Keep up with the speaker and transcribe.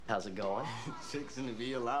How's it going? It's fixing to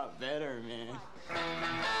be a lot better, man.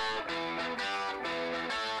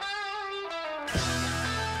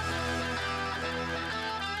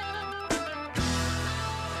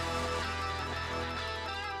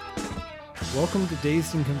 Welcome to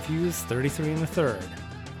Dazed and Confused 33 and a Third.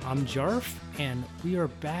 I'm Jarf, and we are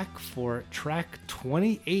back for track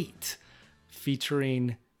 28,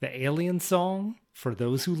 featuring the Alien song, For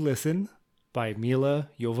Those Who Listen, by Milla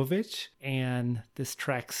Jovovich. And this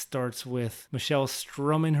track starts with Michelle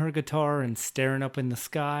strumming her guitar and staring up in the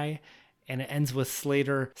sky, and it ends with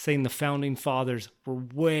Slater saying the Founding Fathers were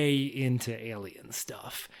way into alien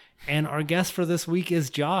stuff. And our guest for this week is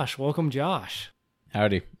Josh. Welcome, Josh.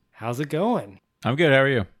 Howdy. How's it going? I'm good. How are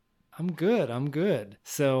you? I'm good.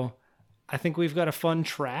 So I think we've got a fun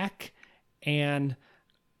track, and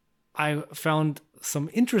I found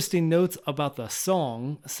some interesting notes about the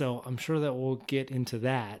song, so I'm sure that we'll get into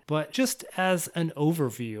that. But just as an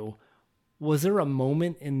overview, was there a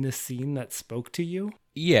moment in this scene that spoke to you?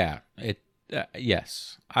 Yeah,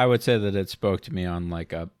 yes. I would say that it spoke to me on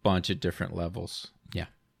like a bunch of different levels. Yeah.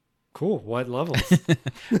 Cool. What levels?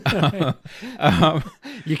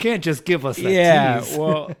 You can't just give us that tease.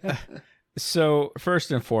 Well, so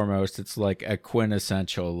first and foremost, it's like a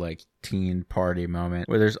quintessential like teen party moment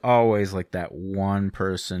where there's always like that one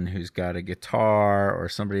person who's got a guitar or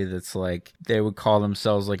somebody that's like, they would call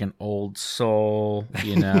themselves like an old soul,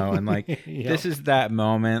 you know, and like Yep. This is that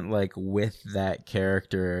moment like with that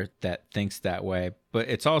character that thinks that way. But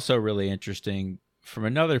it's also really interesting from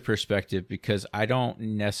another perspective, because I don't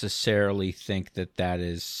necessarily think that that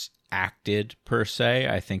is acted per se.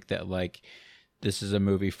 I think that like this is a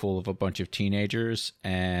movie full of a bunch of teenagers,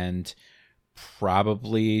 and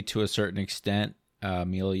probably to a certain extent,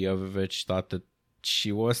 Milla Jovovich thought that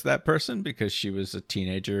she was that person because she was a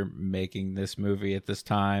teenager making this movie at this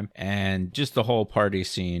time. And just the whole party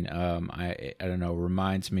scene, I don't know,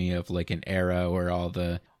 reminds me of like an era where all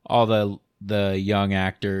the young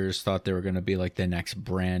actors thought they were going to be like the next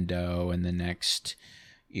Brando and the next,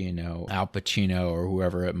 you know, Al Pacino or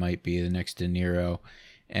whoever it might be, the next De Niro.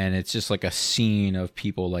 And it's just like a scene of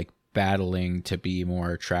people like battling to be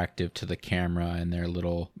more attractive to the camera and their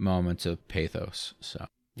little moments of pathos. So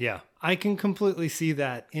Yeah, I can completely see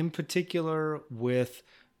that, in particular with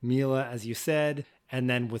Milla, as you said, and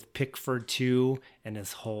then with Pickford too, and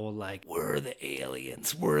his whole like, we're the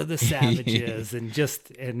aliens, we're the savages, and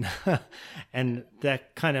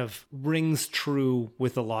that kind of rings true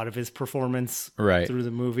with a lot of his performance Right. through the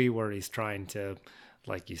movie, where he's trying to,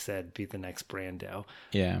 like you said, be the next Brando.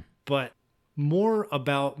 yeah. But more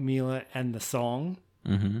about Milla and the song.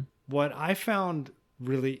 Mm-hmm. What I found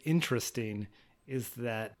really interesting is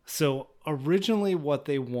that, so originally what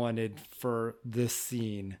they wanted for this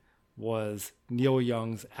scene was Neil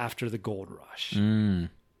Young's After the Gold Rush,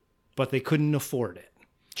 but they couldn't afford it.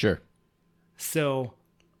 Sure. So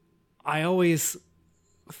I always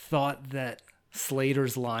thought that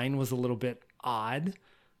Slater's line was a little bit odd,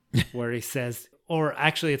 where he says, or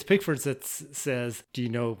actually it's Pickford's that says, do you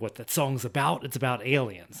know what that song's about? It's about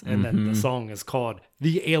aliens. And then the song is called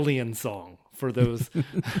The Alien Song, for those.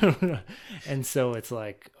 And so it's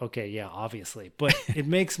like, okay, yeah, obviously. But it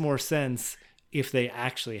makes more sense if they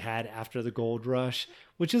actually had After the Gold Rush,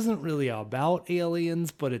 which isn't really about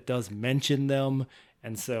aliens, but it does mention them.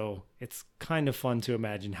 And so it's kind of fun to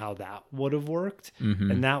imagine how that would have worked.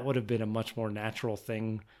 And that would have been a much more natural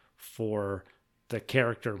thing for the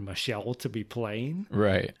character Michelle to be playing.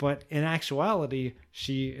 Right. But in actuality,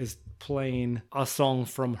 she is playing a song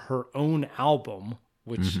from her own album,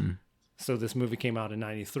 which, so this movie came out in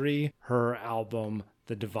 93. Her album,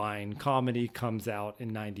 The Divine Comedy, comes out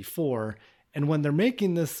in 94. And when they're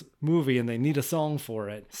making this movie and they need a song for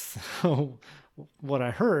it, so what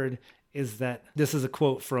I heard is that this is a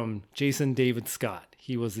quote from Jason David Scott.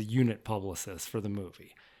 He was a unit publicist for the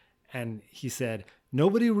movie. And he said,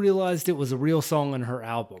 "Nobody realized it was a real song on her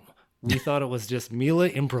album. We thought it was just Milla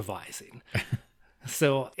improvising."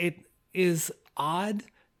 So it is odd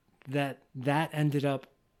that that ended up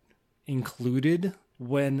included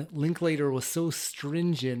when Linklater was so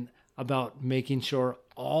stringent about making sure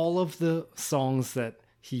all of the songs that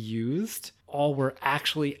he used all were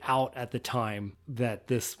actually out at the time that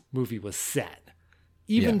this movie was set.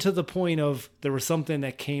 Even to the point of there was something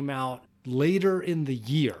that came out later in the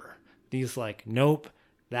year. He's like, nope,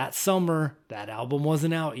 that summer, that album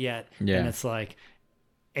wasn't out yet. Yeah. And it's like,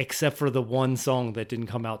 except for the one song that didn't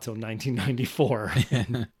come out till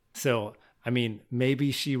 1994. So, I mean,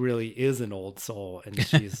 maybe she really is an old soul and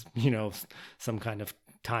she's, you know, some kind of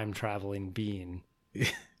time traveling being.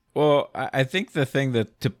 Well, I think the thing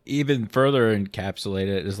that to even further encapsulate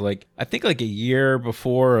it is like, I think like a year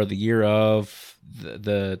before or the year of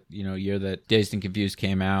the year that Dazed and Confused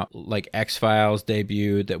came out, like X-Files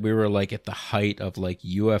debuted, that we were like at the height of like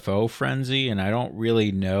UFO frenzy. And I don't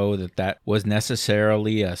really know that was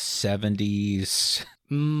necessarily a 70s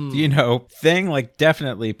thing. Like,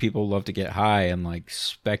 definitely people love to get high and like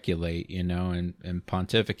speculate, and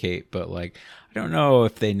pontificate, but like I don't know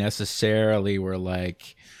if they necessarily were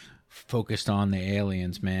like focused on the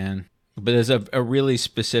aliens, man. But there's a really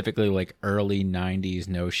specifically like early 90s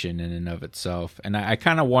notion in and of itself. And I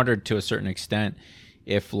kind of wondered to a certain extent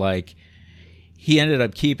if like he ended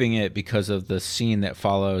up keeping it because of the scene that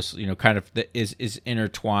follows, kind of is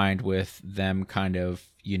intertwined with them kind of,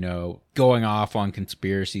 going off on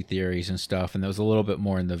conspiracy theories and stuff. And that was a little bit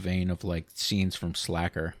more in the vein of like scenes from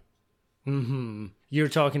Slacker. Mm-hmm. You're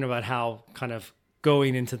talking about how kind of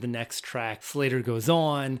going into the next track, Slater goes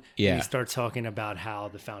on, yeah, and he starts talking about how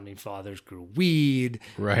the founding fathers grew weed,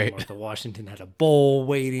 right? Martha Washington had a bowl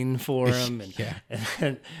waiting for him,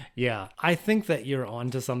 and yeah, I think that you're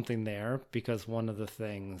onto something there, because one of the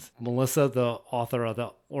things Melissa, the author of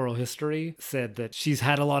the oral history, said that she's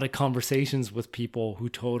had a lot of conversations with people who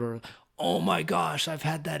told her, oh my gosh, I've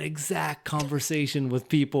had that exact conversation with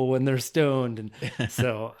people when they're stoned. And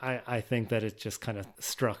so I think that it just kind of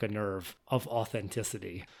struck a nerve of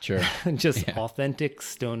authenticity. Sure. Just authentic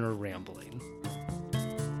stoner rambling.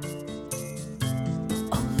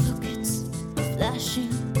 Oh, look, it's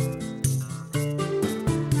flashing.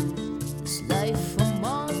 It's life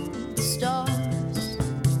among the stars.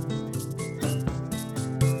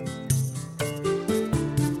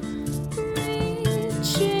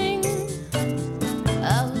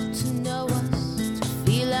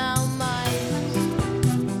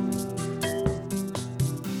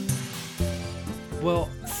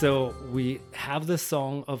 Well, so we have the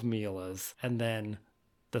song of Mila's and then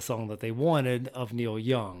the song that they wanted of Neil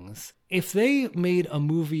Young's. If they made a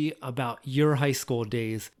movie about your high school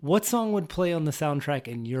days, what song would play on the soundtrack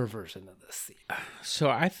in your version of this scene?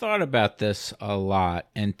 So I thought about this a lot,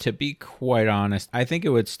 and to be quite honest, I think it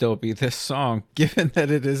would still be this song, given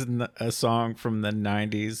that it is a song from the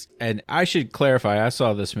 90s. And I should clarify, I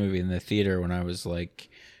saw this movie in the theater when I was like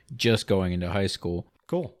just going into high school.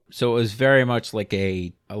 Cool. So it was very much like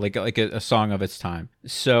a song of its time.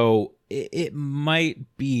 So it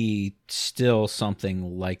might be still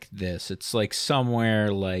something like this. It's like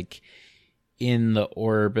somewhere like in the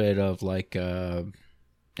orbit of like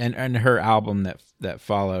and her album that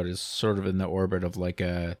followed is sort of in the orbit of like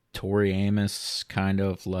a Tori Amos kind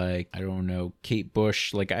of, like, I don't know, Kate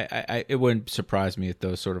Bush. Like I it wouldn't surprise me if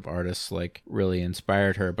those sort of artists like really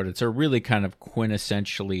inspired her, but it's a really kind of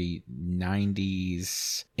quintessentially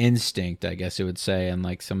 90s instinct, I guess it would say, and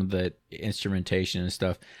like some of the instrumentation and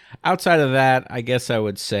stuff. Outside of that, I guess I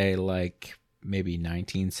would say like maybe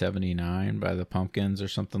 1979 by the Pumpkins or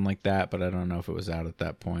something like that, but I don't know if it was out at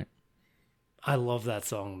that point. I love that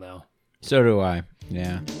song, though. So do I.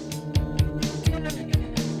 Yeah.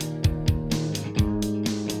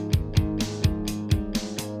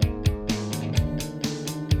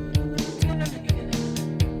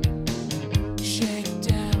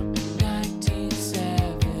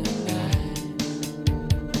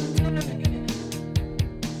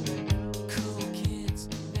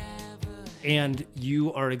 And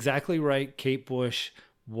you are exactly right. Kate Bush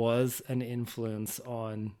was an influence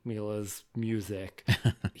on Mila's music.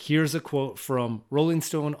 Here's a quote from Rolling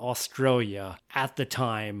Stone Australia at the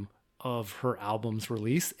time of her album's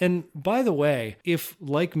release. And by the way, if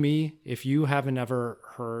like me, if you haven't ever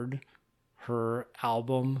heard her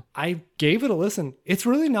album, I gave it a listen. It's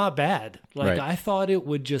really not bad. Like, right. I thought it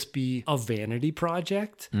would just be a vanity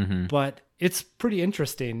project, but it's pretty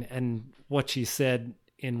interesting. And what she said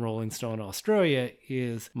in Rolling Stone Australia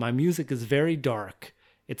is, my music is very dark.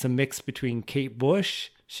 It's a mix between Kate Bush,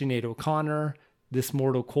 Sinead O'Connor, This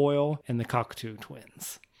Mortal Coil, and the Cocteau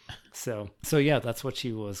Twins. So yeah, that's what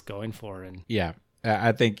she was going for. And yeah,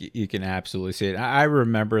 I think you can absolutely see it. I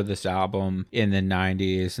remember this album in the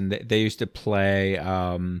 90s, and they used to play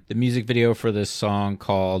the music video for this song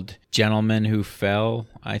called Gentleman Who Fell,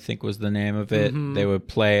 I think was the name of it. They would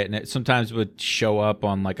play it, and it sometimes would show up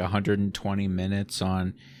on like 120 Minutes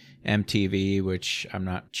on MTV, which I'm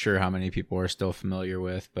not sure how many people are still familiar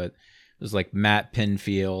with, but it was like Matt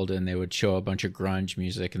Pinfield, and they would show a bunch of grunge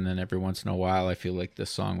music, and then every once in a while I feel like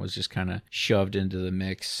this song was just kind of shoved into the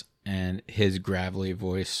mix, and his gravelly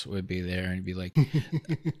voice would be there, and he'd be like,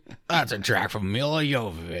 that's a track from Mila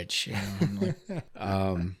Jovovich.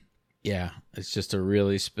 Yeah, it's just a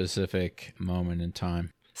really specific moment in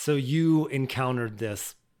time. so you encountered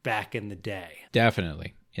this back in the day.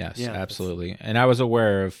 Definitely. Yes, Yeah, absolutely. And I was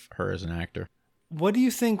aware of her as an actor. What do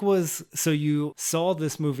you think was, so you saw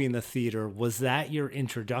this movie in the theater, was that your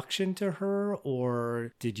introduction to her,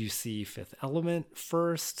 or did you see Fifth Element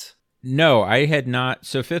first? No, I had not.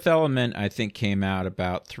 So Fifth Element, I think, came out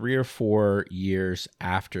about 3 or 4 years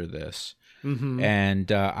after this. Mm-hmm.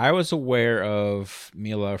 And I was aware of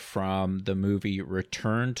Mila from the movie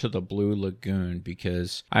Return to the Blue Lagoon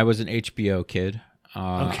because I was an HBO kid.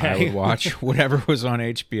 Okay. I would watch whatever was on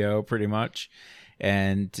HBO pretty much.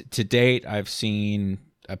 And to date, I've seen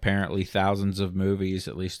apparently thousands of movies,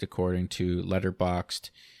 at least according to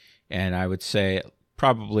Letterboxd. And I would say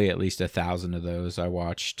probably at least 1,000 of those I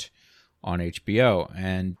watched on HBO.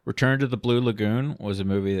 And Return to the Blue Lagoon was a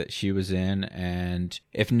movie that she was in. And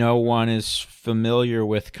if no one is familiar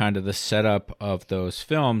with kind of the setup of those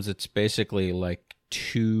films, it's basically like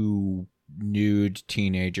two nude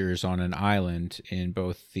teenagers on an island in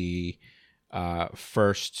both the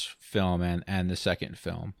first film and the second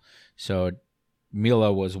film. So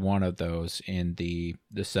Mila was one of those in the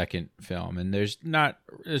second film, and there's not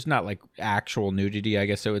like actual nudity, I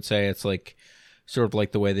guess I would say. It's like sort of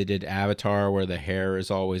like the way they did Avatar, where the hair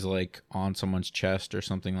is always like on someone's chest or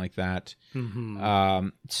something like that. Mm-hmm.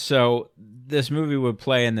 So this movie would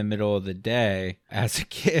play in the middle of the day as a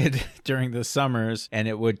kid during the summers, and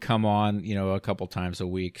it would come on, a couple times a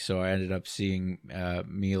week. So I ended up seeing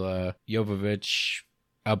Mila Jovovich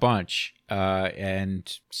a bunch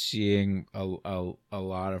and seeing a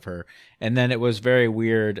lot of her. And then it was very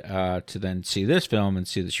weird to then see this film and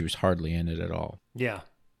see that she was hardly in it at all. Yeah.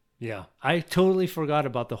 Yeah. I totally forgot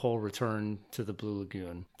about the whole Return to the Blue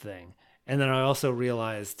Lagoon thing. And then I also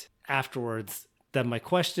realized afterwards that my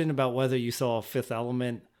question about whether you saw Fifth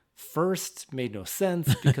Element first made no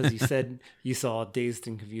sense because you said you saw Dazed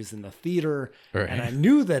and Confused in the theater. Right. And I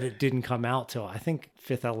knew that it didn't come out till, I think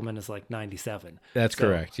Fifth Element is like 97. That's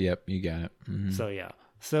correct. Yep, you got it. Mm-hmm. So yeah.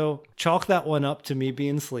 So chalk that one up to me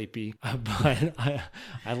being sleepy, but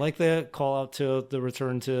I like the call out to the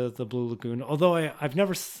Return to the Blue Lagoon. Although I've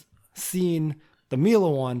never seen the Mila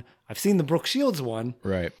one, I've seen the Brooke Shields one.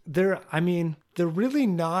 Right. They're really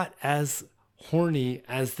not as horny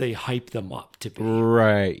as they hype them up to be.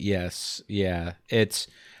 Right. Yes. Yeah. It's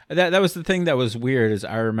that was the thing that was weird is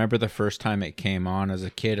I remember the first time it came on as a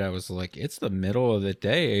kid, I was like, it's the middle of the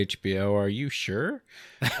day, HBO. Are you sure?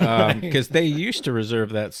 Because they used to reserve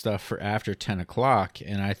that stuff for after 10 o'clock.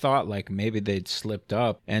 And I thought like maybe they'd slipped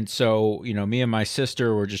up. And so, me and my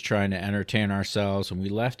sister were just trying to entertain ourselves and we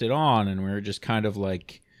left it on and we were just kind of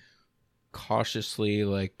like cautiously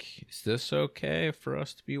like, is this okay for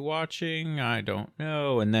us to be watching? I don't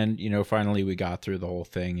know. And then, finally we got through the whole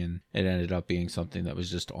thing and it ended up being something that was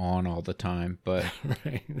just on all the time. But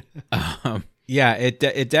Right. yeah, it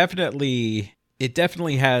definitely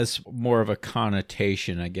has more of a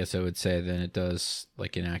connotation, I guess I would say, than it does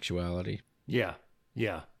like in actuality. Yeah.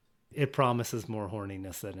 Yeah. It promises more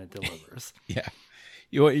horniness than it delivers. Yeah.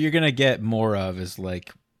 What you're going to get more of is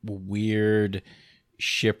like weird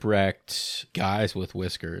shipwrecked guys with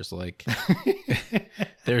whiskers. Like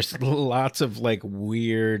there's lots of like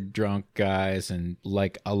weird drunk guys and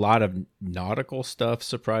like a lot of nautical stuff,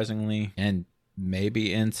 surprisingly, and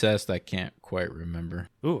maybe incest. I can't quite remember.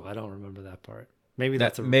 Ooh, I don't remember that part. Maybe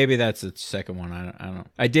Maybe that's the second one. I don't.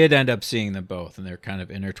 I did end up seeing them both, and they're kind of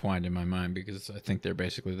intertwined in my mind because I think they're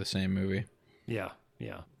basically the same movie. Yeah.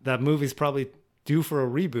 Yeah. That movie's probably due for a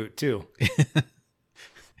reboot too.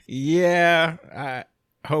 Yeah,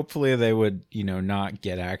 hopefully they would, not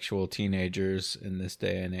get actual teenagers in this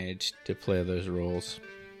day and age to play those roles.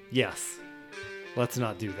 Yes. Let's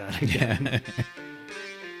not do that again.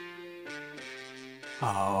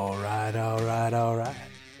 All right.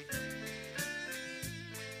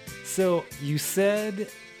 So you said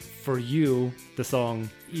for you, the song,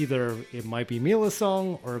 either it might be Mila's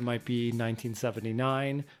song or it might be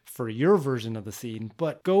 1979 for your version of the scene.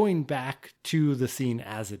 But going back to the scene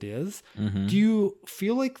as it is, do you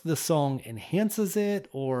feel like the song enhances it?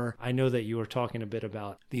 Or I know that you were talking a bit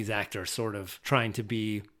about these actors sort of trying to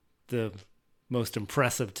be the most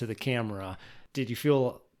impressive to the camera. Did you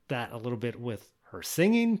feel that a little bit with her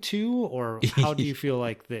singing too? Or how do you feel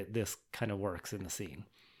like that this kind of works in the scene?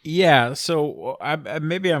 Yeah, so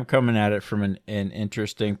maybe I'm coming at it from an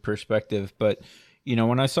interesting perspective, but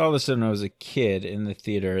when I saw this when I was a kid in the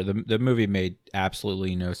theater, the movie made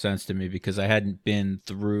absolutely no sense to me because I hadn't been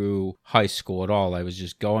through high school at all. I was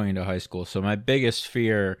just going into high school. So my biggest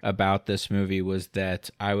fear about this movie was that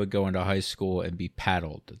I would go into high school and be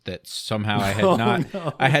paddled, that somehow I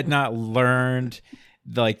had I had not learned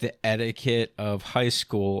like the etiquette of high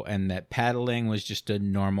school, and that paddling was just a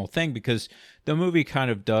normal thing, because the movie kind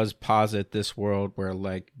of does posit this world where,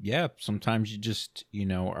 like, yeah, sometimes you just,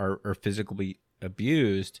 are physically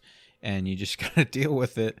abused and you just got to deal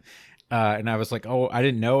with it. And I was like, oh, I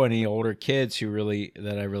didn't know any older kids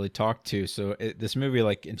that I really talked to. So this movie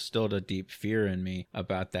like instilled a deep fear in me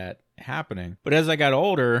about that happening. But as I got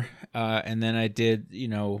older, and then I did,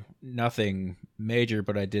 nothing major,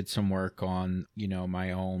 but I did some work on,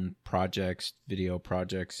 my own projects, video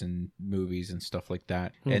projects and movies and stuff like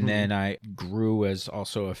that. Mm-hmm. And then I grew as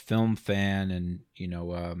also a film fan and,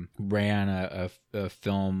 ran a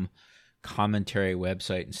film commentary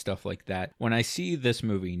website and stuff like that. When I see this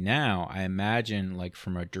movie now, I imagine like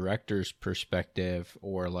from a director's perspective,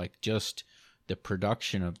 or like just the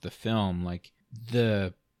production of the film, like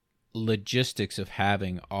the logistics of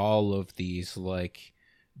having all of these like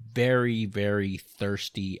very, very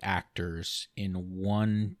thirsty actors in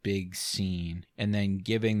one big scene, and then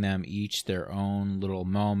giving them each their own little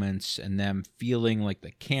moments, and them feeling like the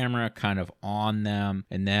camera kind of on them,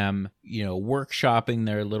 and them, workshopping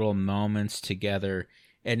their little moments together.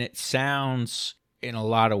 And it sounds in a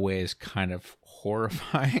lot of ways kind of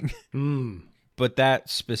horrifying. But that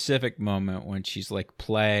specific moment when she's like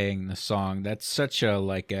playing the song, that's such a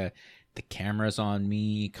the camera's on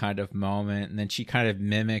me kind of moment. And then she kind of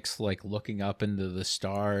mimics like looking up into the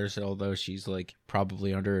stars, although she's like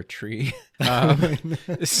probably under a tree.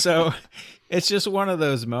 So it's just one of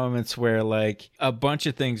those moments where like a bunch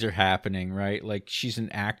of things are happening, right? Like she's an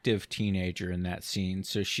active teenager in that scene.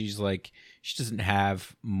 So she's like, she doesn't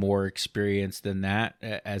have more experience than that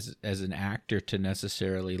as an actor to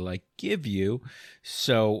necessarily like give you.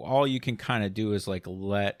 So all you can kind of do is like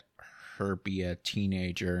let her be a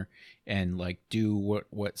teenager and like do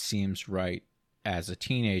what seems right as a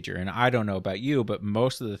teenager. And I don't know about you, but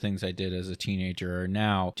most of the things I did as a teenager are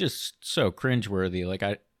now just so cringeworthy. Like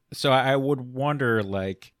I would wonder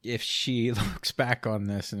like if she looks back on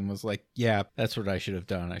this and was like, yeah, that's what I should have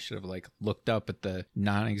done. I should have like looked up at the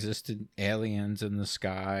non-existent aliens in the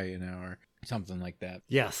sky, or something like that.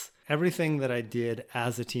 Yes. Everything that I did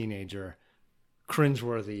as a teenager,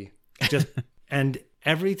 cringeworthy. Just and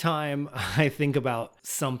every time I think about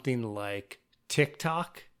something like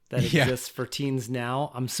TikTok that exists for teens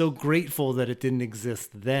now, I'm so grateful that it didn't exist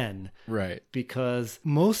then. Right. Because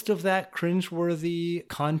most of that cringeworthy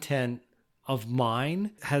content of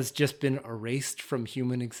mine has just been erased from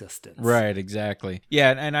human existence. Right, exactly.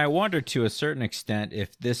 Yeah, and I wonder to a certain extent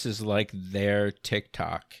if this is like their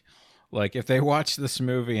TikTok. Like if they watched this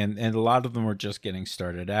movie and a lot of them were just getting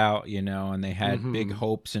started out, and they had big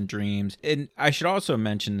hopes and dreams. And I should also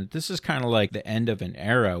mention that this is kind of like the end of an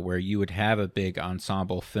era where you would have a big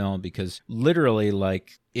ensemble film, because literally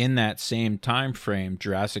like in that same time frame,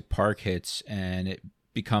 Jurassic Park hits and it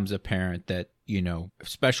becomes apparent that,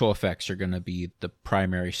 special effects are going to be the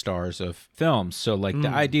primary stars of films. So like the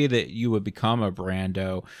idea that you would become a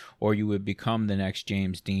Brando or you would become the next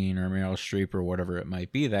James Dean or Meryl Streep or whatever it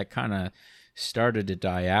might be, that kind of started to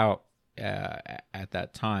die out at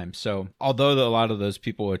that time. So although a lot of those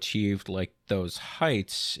people achieved like those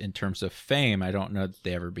heights in terms of fame, I don't know that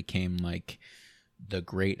they ever became like the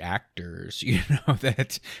great actors,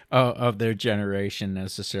 that of their generation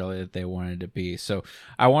necessarily that they wanted to be. So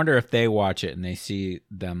I wonder if they watch it and they see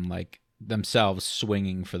them like themselves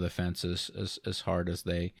swinging for the fences as hard as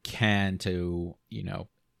they can to,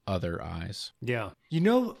 other eyes. Yeah. You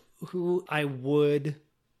know who I would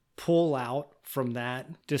pull out from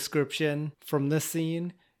that description from this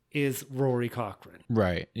scene is Rory Cochrane.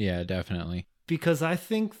 Right. Yeah, definitely. Because I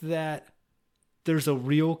think that there's a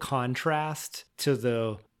real contrast to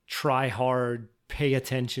the try hard, pay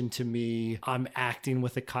attention to me, I'm acting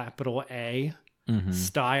with a capital A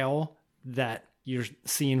style that you're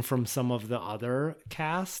seeing from some of the other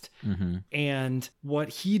cast. And what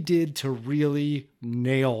he did to really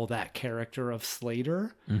nail that character of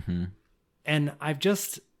Slater. And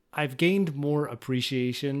I've gained more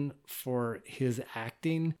appreciation for his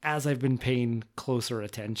acting as I've been paying closer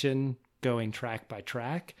attention, going track by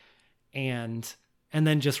track. And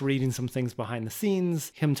then just reading some things behind the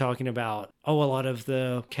scenes, him talking about, a lot of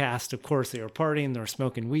the cast, of course, they were partying, they were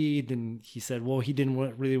smoking weed. And he said, well, he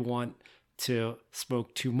didn't really want to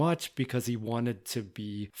smoke too much because he wanted to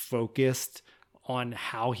be focused on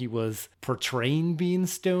how he was portraying being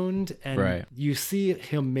stoned. And you see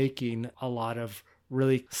him making a lot of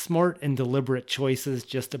really smart and deliberate choices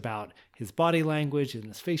just about his body language and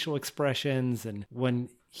his facial expressions. And when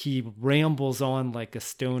he rambles on like a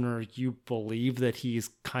stoner, you believe that he's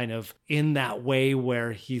kind of in that way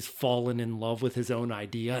where he's fallen in love with his own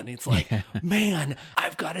idea. And it's like, man,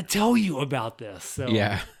 I've got to tell you about this. So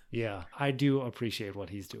yeah, I do appreciate what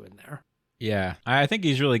he's doing there. Yeah, I think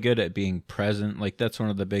he's really good at being present. Like, that's one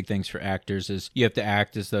of the big things for actors is you have to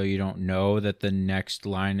act as though you don't know that the next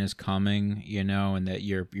line is coming, you know, and that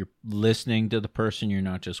you're listening to the person. You're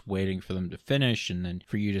not just waiting for them to finish and then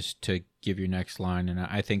for you just to give your next line. And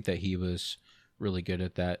I think that he was really good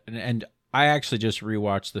at that. And I actually just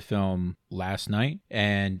rewatched the film last night,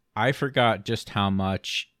 and I forgot just how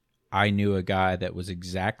much I knew a guy that was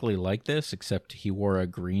exactly like this, except he wore a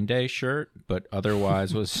Green Day shirt, but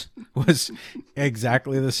otherwise was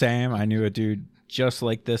exactly the same. I knew a dude just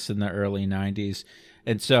like this in the early 90s.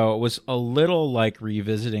 And so it was a little like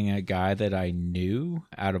revisiting a guy that I knew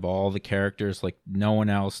out of all the characters. Like, no one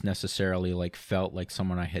else necessarily like felt like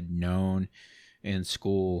someone I had known in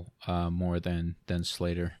school more than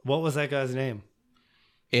Slater. What was that guy's name?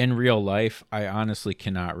 In real life, I honestly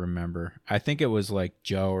cannot remember. I think it was like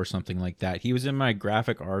Joe or something like that. He was in my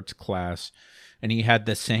graphic arts class, and he had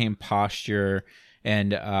the same posture.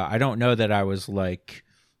 And I don't know that I was like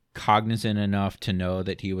cognizant enough to know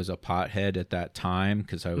that he was a pothead at that time,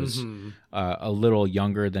 because I was a little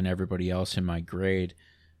younger than everybody else in my grade.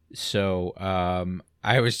 So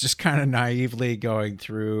I was just kind of naively going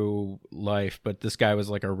through life, but this guy was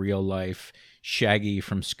like a real life Shaggy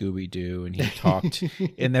from Scooby-Doo, and he talked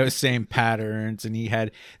in those same patterns, and he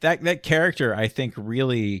had that character. I think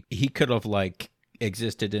really he could have like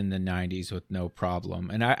existed in the 90s with no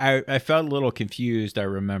problem. And I felt a little confused. I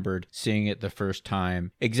remembered seeing it the first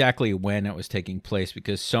time exactly when it was taking place,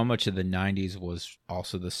 because so much of the 90s was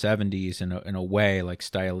also the 70s in a way, like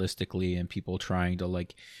stylistically, and people trying to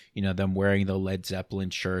like, you know, them wearing the Led Zeppelin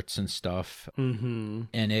shirts and stuff. And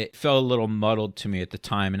it felt a little muddled to me at the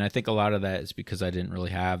time. And I think a lot of that is because I didn't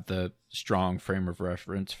really have the strong frame of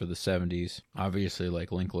reference for the 70s, obviously, like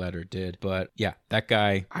Linkletter did. But yeah, that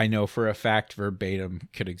guy, I know for a fact verbatim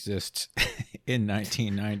could exist in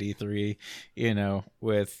 1993, you know,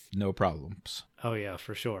 with no problems. Oh yeah,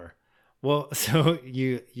 for sure. Well, so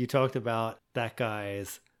you talked about that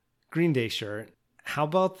guy's Green Day shirt. How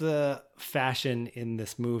about the fashion in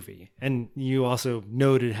this movie? And you also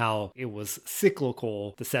noted how it was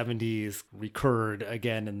cyclical. The 70s recurred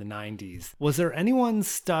again in the 90s. Was there anyone's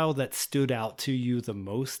style that stood out to you the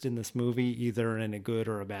most in this movie, either in a good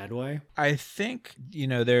or a bad way? I think, you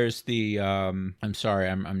know, there's the, I'm sorry,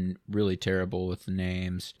 I'm really terrible with the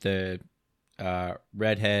names. The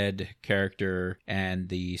redhead character and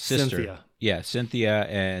the sister. Cynthia. Yeah, Cynthia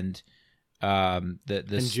and and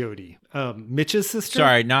Jody, Mitch's sister.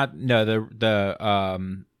 Sorry,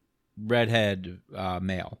 the redhead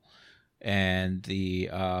male, and the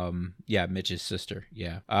Mitch's sister.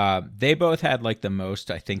 Yeah, they both had like the most,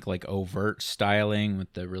 I think, like overt styling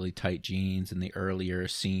with the really tight jeans in the earlier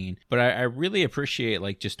scene. But I really appreciate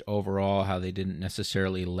like just overall how they didn't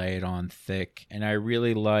necessarily lay it on thick, and I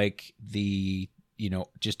really like the, you know,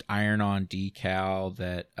 just iron-on decal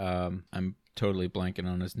that I'm totally blanking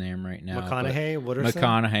on his name right now.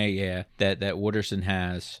 McConaughey, yeah, that Wooderson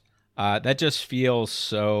has. That just feels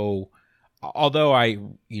so. Although I,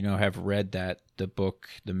 you know, have read the book,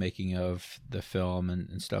 The Making of the Film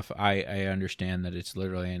and stuff, I understand that it's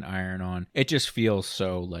literally an iron-on. It just feels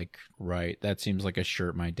so like right. That seems like a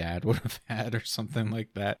shirt my dad would have had or something like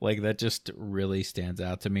that. Like, that just really stands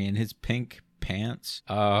out to me. And his pink pants.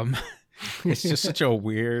 It's just such a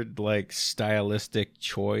weird, like, stylistic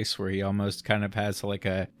choice where he almost kind of has like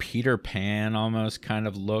a Peter Pan almost kind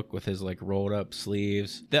of look with his like rolled up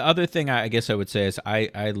sleeves. The other thing I guess I would say is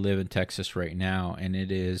I live in Texas right now, and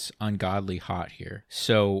it is ungodly hot here.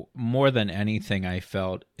 So more than anything, I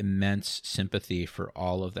felt immense sympathy for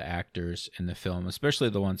all of the actors in the film, especially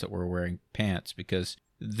the ones that were wearing pants, because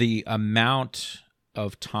the amount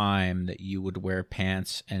of time that you would wear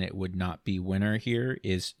pants and it would not be winter here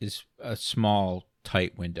is a small,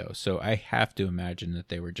 tight window. So I have to imagine that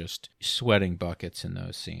they were just sweating buckets in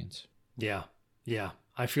those scenes. Yeah.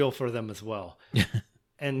 I feel for them as well.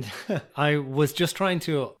 And I was just trying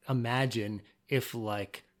to imagine if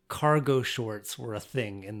like cargo shorts were a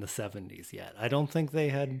thing in the 70s yet. I don't think they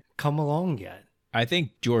had come along yet. I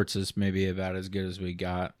think jorts is maybe about as good as we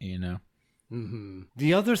got, you know.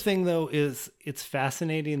 The other thing, though, is it's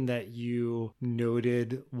fascinating that you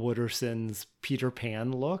noted Wooderson's Peter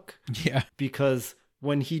Pan look. Yeah. Because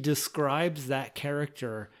when he describes that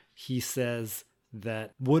character, he says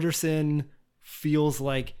that Wooderson feels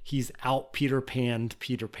like he's out Peter Pan.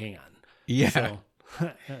 Yeah. So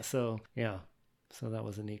So yeah. So that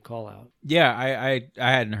was a neat call out. Yeah, I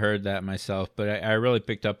hadn't heard that myself, but I really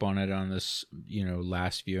picked up on it on this,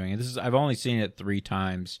 last viewing. And I've only seen it 3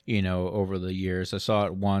 times, over the years. I saw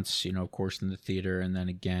it once, of course, in the theater, and then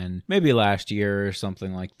again, maybe last year or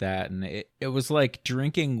something like that. And it was like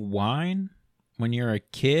drinking wine when you're a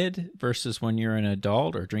kid versus when you're an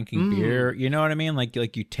adult, or drinking beer. You know what I mean? Like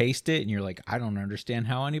you taste it and you're like, I don't understand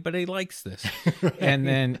how anybody likes this. Right. And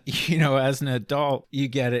then, as an adult, you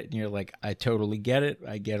get it and you're like, I totally get it.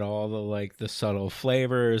 I get all the subtle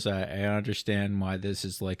flavors. I understand why this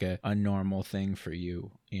is like a normal thing for you,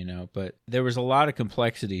 but there was a lot of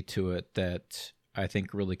complexity to it that I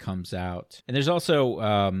think really comes out. And there's also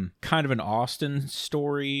kind of an Austin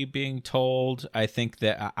story being told. I think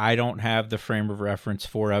that I don't have the frame of reference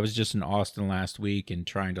for. I was just in Austin last week and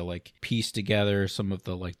trying to piece together some of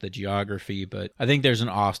the geography, but I think there's an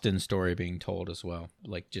Austin story being told as well.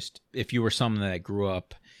 Just if you were someone that grew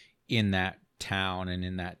up in that town and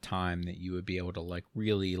in that time, that you would be able to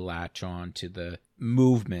really latch on to the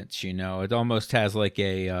movements. It almost has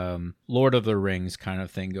a Lord of the Rings kind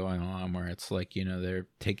of thing going on, where it's they're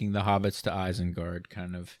taking the hobbits to Isengard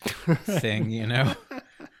kind of thing.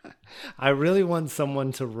 I really want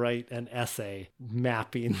someone to write an essay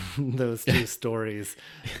mapping those 2 stories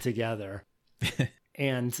together.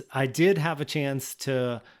 And I did have a chance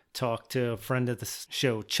to talk to a friend of the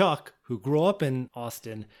show, Chuck, who grew up in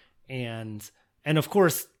Austin, and of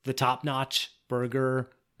course the Top Notch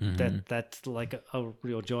burger. That's like a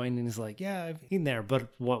real joy. And he's like, yeah, I've eaten there. But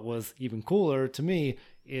what was even cooler to me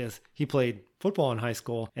is he played football in high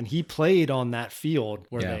school, and he played on that field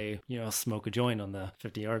where they, smoke a joint on the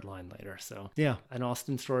 50-yard line later. So yeah, an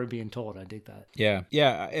Austin story being told. I dig that. Yeah.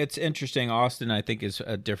 It's interesting. Austin, I think, is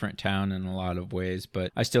a different town in a lot of ways,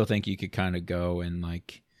 but I still think you could kind of go and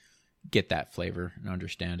get that flavor and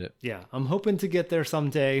understand it. Yeah, I'm hoping to get there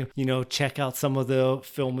someday, check out some of the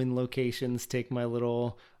filming locations, take my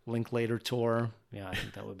little Linklater tour. Yeah, I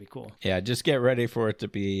think that would be cool. Yeah, just get ready for it to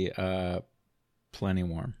be plenty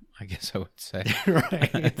warm, I guess I would say.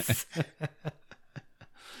 Right.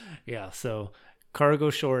 Yeah, so cargo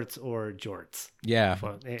shorts or jorts. Yeah.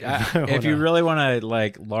 If you really want to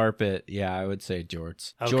LARP it, yeah, I would say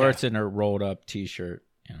jorts. Okay. Jorts and a rolled up t-shirt,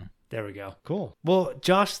 There we go. Cool. Well,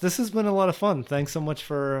 Josh, this has been a lot of fun. Thanks so much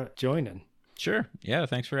for joining. Sure. Yeah,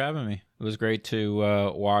 thanks for having me. It was great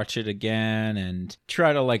to watch it again and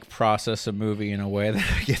try to process a movie in a way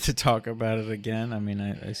that I get to talk about it again. I mean,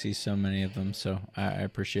 I see so many of them, so I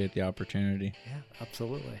appreciate the opportunity. Yeah,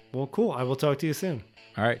 absolutely. Well, cool. I will talk to you soon.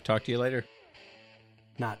 All right. Talk to you later.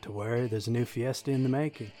 Not to worry, there's a new fiesta in the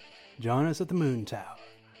making. Join us at the Moon Tower,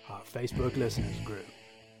 our Facebook listeners group.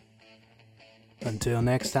 Until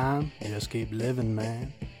next time, just keep living,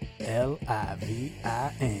 man.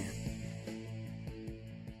 LIVIN.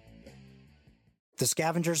 The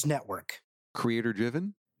Scavengers Network.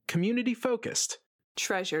 Creator-driven. Community-focused.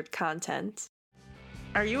 Treasured content.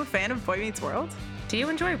 Are you a fan of Boy Meets World? Do you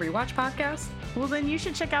enjoy rewatch podcasts? Well, then you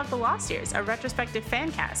should check out The Lost Years, a retrospective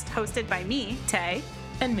fan cast hosted by me, Tay.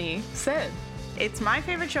 And me, Sid. It's my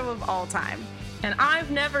favorite show of all time. And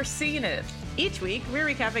I've never seen it. Each week, we're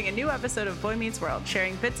recapping a new episode of Boy Meets World,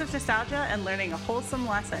 sharing bits of nostalgia and learning a wholesome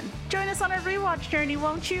lesson. Join us on our rewatch journey,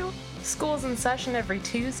 won't you? School's in session every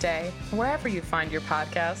Tuesday, wherever you find your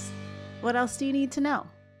podcasts. What else do you need to know?